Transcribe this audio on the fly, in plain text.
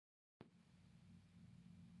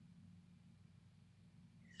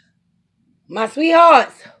My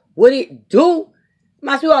sweethearts, what it do?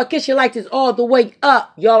 My sweetheart, get your like this all the way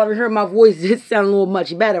up. Y'all ever heard my voice? It sound a little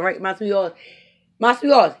much better, right? My sweethearts,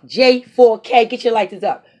 J4K, get your like this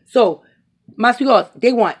up. So, my sweethearts,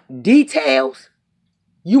 they want details.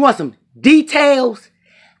 You want some details?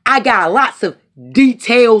 I got lots of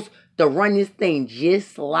details to run this thing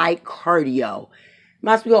just like cardio.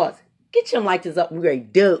 My sweethearts, get your like this up. We're ready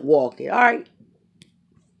to walk it, all right?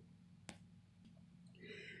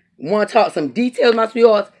 Want to talk some details, my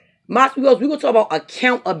sweethearts? My sweethearts, we're going to talk about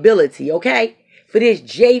accountability, okay? For this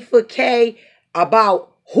J4K,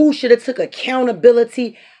 about who should have took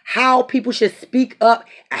accountability, how people should speak up,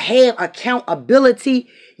 have accountability.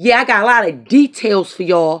 Yeah, I got a lot of details for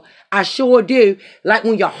y'all. I sure do. Like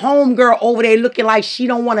when your homegirl over there looking like she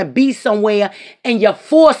don't want to be somewhere and you're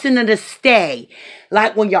forcing her to stay.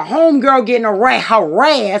 Like when your homegirl getting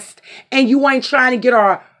harassed and you ain't trying to get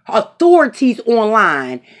our authorities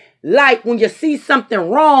online. Like when you see something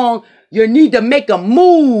wrong, you need to make a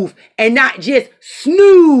move and not just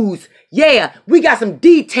snooze. Yeah, we got some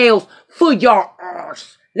details for y'all.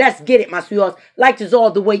 Let's get it, my sweethearts. Like this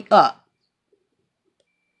all the way up.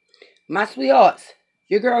 My sweethearts,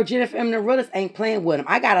 your girl jennifermdarealest ain't playing with them.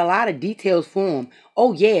 I got a lot of details for them.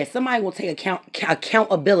 Oh yeah, somebody will take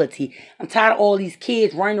accountability. I'm tired of all these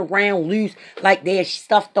kids running around loose like their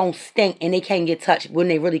stuff don't stink and they can't get touched when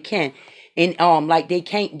they really can. And like they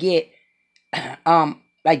can't get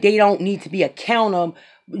like they don't need to be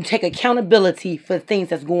take accountability for the things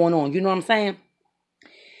that's going on. You know what I'm saying?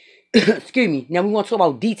 Excuse me. Now we want to talk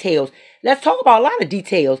about details. Let's talk about a lot of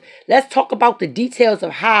details. Let's talk about the details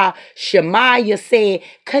of how Shamaya said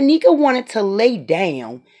Kanika wanted to lay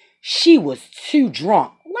down. She was too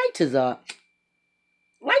drunk. Lights is up.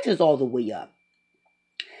 Lights is all the way up.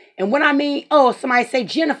 And when I mean, oh, somebody say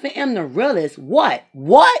jennifermdarealest, what?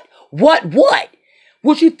 What?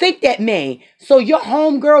 What you think that mean? So your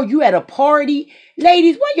homegirl, you at a party.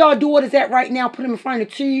 Ladies, what y'all doing is that right now? Put them in front of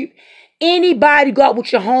the tube. Anybody go out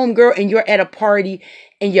with your homegirl and you're at a party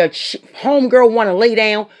and your homegirl want to lay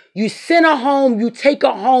down, you send her home, you take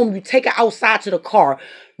her outside to the car.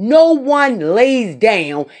 No one lays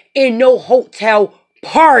down in no hotel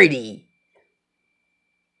party.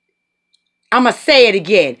 I'm going to say it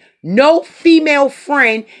again. No female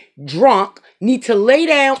friend drunk need to lay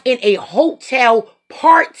down in a hotel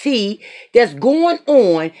party that's going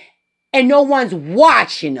on and no one's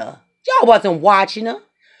watching her. Y'all wasn't watching her.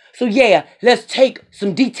 So yeah, let's take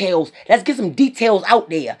some details. Let's get some details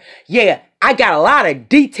out there. Yeah, I got a lot of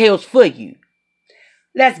details for you.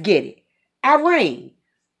 Let's get it. Irene,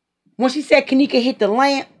 when she said Kanika hit the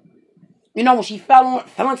lamp, you know, when she fell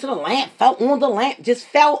into the lamp, fell on the lamp, just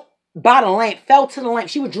fell by the lamp, fell to the lamp.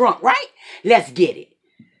 She was drunk, right? Let's get it.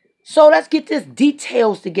 So let's get this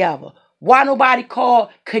details together. Why nobody called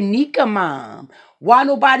Kanika mom? Why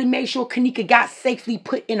nobody made sure Kanika got safely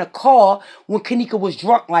put in a car when Kanika was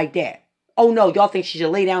drunk like that? Oh no, y'all think she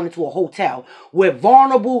should lay down into a hotel where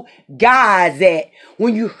vulnerable guys at.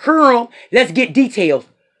 When you hear them, let's get details.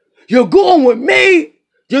 You're going with me?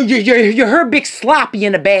 You're her big sloppy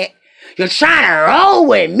in the back. You're trying to roll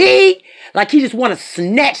with me? Like he just want to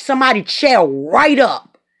snatch somebody's chair right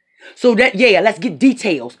up. So that, yeah, let's get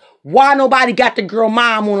details. Why nobody got the girl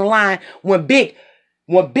mom on the line when big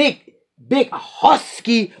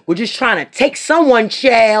husky was just trying to take someone's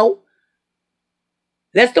child?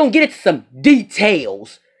 Let's don't get into some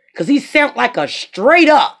details. Because he sound like a straight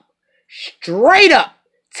up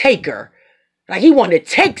taker. Like he wanted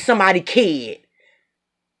to take somebody's kid.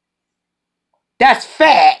 That's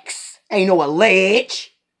facts. Ain't no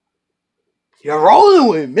allege. You're rolling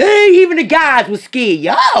with me. Even the guys was scared.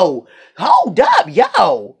 Yo, hold up,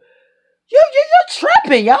 yo. You're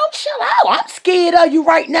tripping, yo. Chill out. I'm scared of you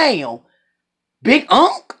right now. Big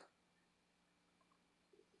unk.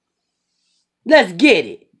 Let's get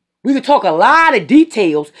it. We can talk a lot of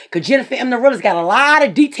details because jennifermdarealest got a lot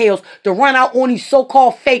of details to run out on these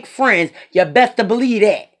so-called fake friends. You best to believe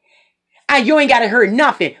that. And you ain't got to hear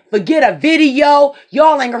nothing. Forget a video.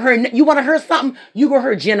 Y'all ain't going to hear. You want to hear something? You going to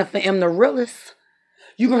hear jennifermdarealest.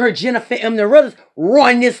 You going to hear jennifermdarealest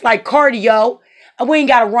run this like cardio. And we ain't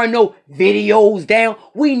got to run no videos down.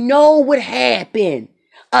 We know what happened.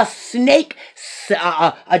 A snake,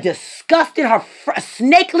 a disgusting, her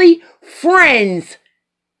snakely friends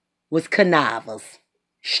was connivers.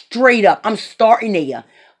 Straight up. I'm starting there.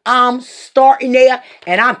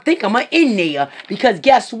 And I think I'm in there. Because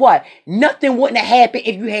guess what? Nothing wouldn't have happened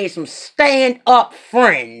if you had some stand-up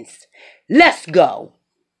friends. Let's go.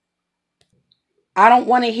 I don't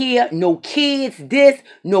want to hear no kids this,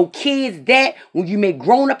 no kids that. When you make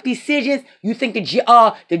grown-up decisions, you think the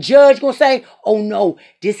judge gonna say, oh no,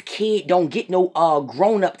 this kid don't get no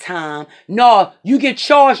grown-up time. No, you get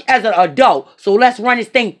charged as an adult. So let's run this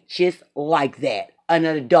thing just like that. An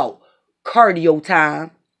adult. Cardio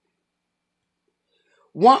time.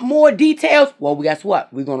 Want more details? Well, guess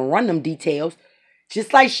what? We're gonna run them details.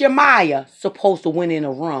 Just like Shemaya supposed to win in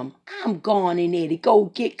a room. I'm going in there to go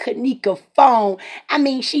get Kanika phone. I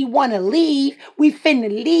mean, she want to leave. We finna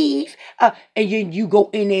leave. And you go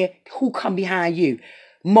in there. Who come behind you?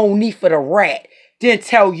 Monifa the rat. Then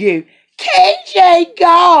tell you, KJ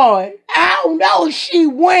gone. I don't know. She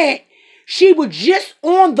went. She was just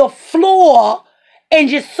on the floor. And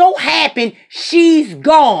just so happened she's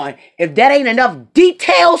gone. If that ain't enough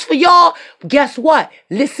details for y'all, guess what?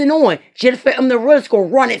 Listen on. jennifermdarealest gonna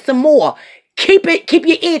run it some more. Keep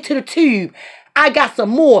your ear to the tube. I got some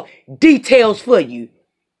more details for you.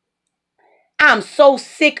 I'm so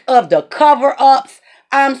sick of the cover-ups.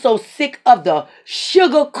 I'm so sick of the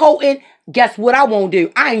sugarcoating. Guess what I won't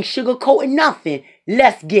do? I ain't sugarcoating nothing.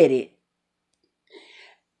 Let's get it.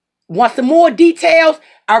 Want some more details?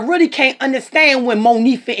 I really can't understand when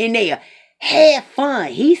Monifa in there. Have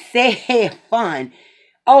fun. He said have fun.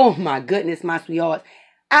 Oh my goodness, my sweethearts.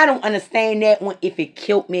 I don't understand that one if it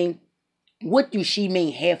killed me. What do she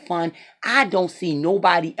mean have fun? I don't see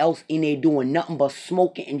nobody else in there doing nothing but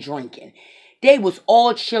smoking and drinking. They was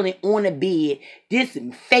all chilling on the bed. This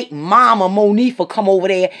fake mama Monifa come over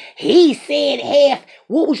there. He said have.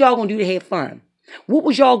 What was y'all gonna do to have fun? What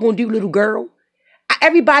was y'all gonna do, little girl?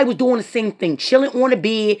 Everybody was doing the same thing. Chilling on the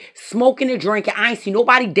bed, smoking and drinking. I ain't see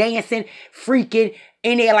nobody dancing, freaking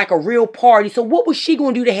in there like a real party. So what was she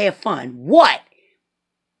going to do to have fun? What?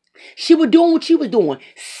 She was doing what she was doing.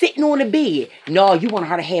 Sitting on the bed. No, you wanted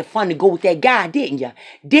her to have fun to go with that guy, didn't you?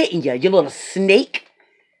 Didn't you, you little snake?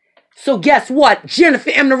 So guess what?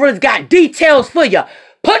 jennifermdarealest got details for you.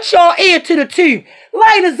 Put your ear to the tube.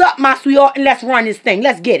 Light us up, my sweetheart, and let's run this thing.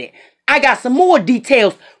 Let's get it. I got some more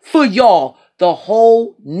details for y'all. The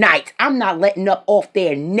whole night. I'm not letting up off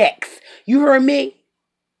their necks. You heard me?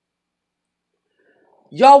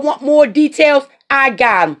 Y'all want more details? I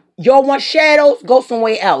got them. Y'all want shadows? Go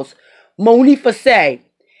somewhere else. Monifa say,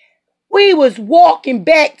 we was walking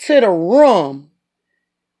back to the room.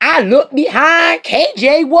 I looked behind.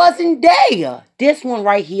 KJ wasn't there. This one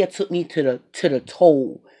right here took me to the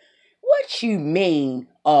toe. What you mean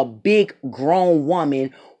a big grown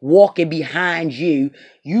woman walking behind you,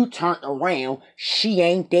 you turned around, she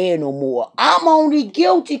ain't there no more. I'm only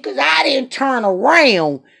guilty because I didn't turn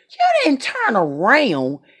around. You didn't turn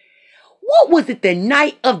around. What was it, the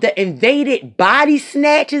night of the invaded body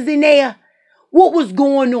snatchers in there? What was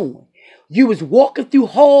going on? You was walking through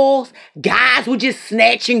halls, guys were just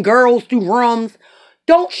snatching girls through rooms.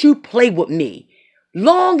 Don't you play with me.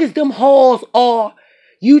 Long as them halls are,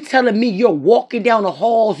 you telling me you're walking down the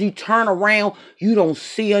halls, you turn around, you don't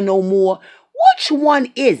see her no more. Which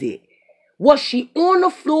one is it? Was she on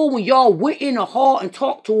the floor when y'all went in the hall and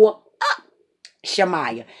talked to her?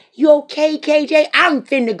 Shemaya, you okay, KJ? I'm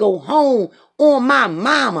finna go home on my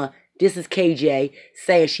mama. This is KJ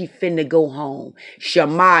saying she finna go home.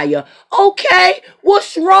 Shemaya, okay,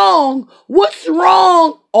 what's wrong? What's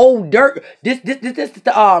wrong? Oh, dirt. This is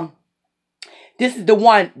the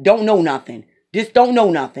one, don't know nothing. Just don't know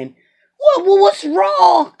nothing. What's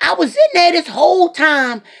wrong? I was in there this whole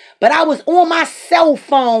time, but I was on my cell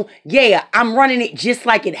phone. Yeah, I'm running it just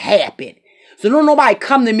like it happened. So don't nobody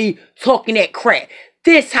come to me talking that crap.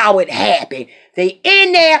 This how it happened. They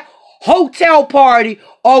in there, hotel party.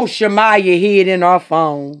 Oh, Shemaya hid in her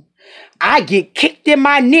phone. I get kicked in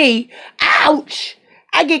my knee. Ouch.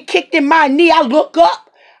 I get kicked in my knee. I look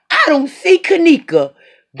up. I don't see Kanika.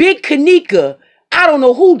 Big Kanika. I don't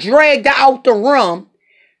know who dragged her out the room.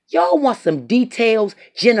 Y'all want some details?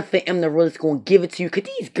 jennifermdarealest gonna give it to you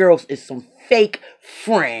because these girls is some fake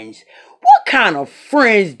friends. What kind of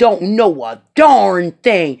friends don't know a darn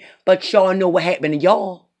thing? But y'all know what happened to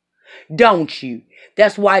y'all. Don't you?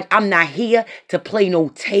 That's why I'm not here to play no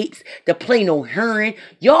tapes, to play no hearing.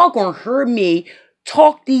 Y'all gonna hear me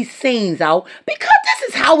talk these scenes out because this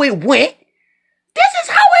is how it went. This is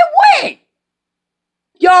how it went.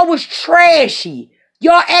 Y'all was trashy.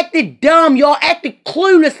 Y'all acted dumb. Y'all acted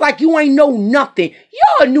clueless like you ain't know nothing.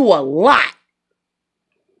 Y'all knew a lot.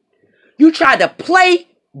 You tried to play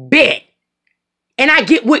bit. And I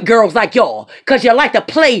get with girls like y'all because you like to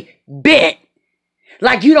play bit.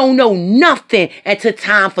 Like you don't know nothing until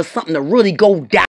time for something to really go down.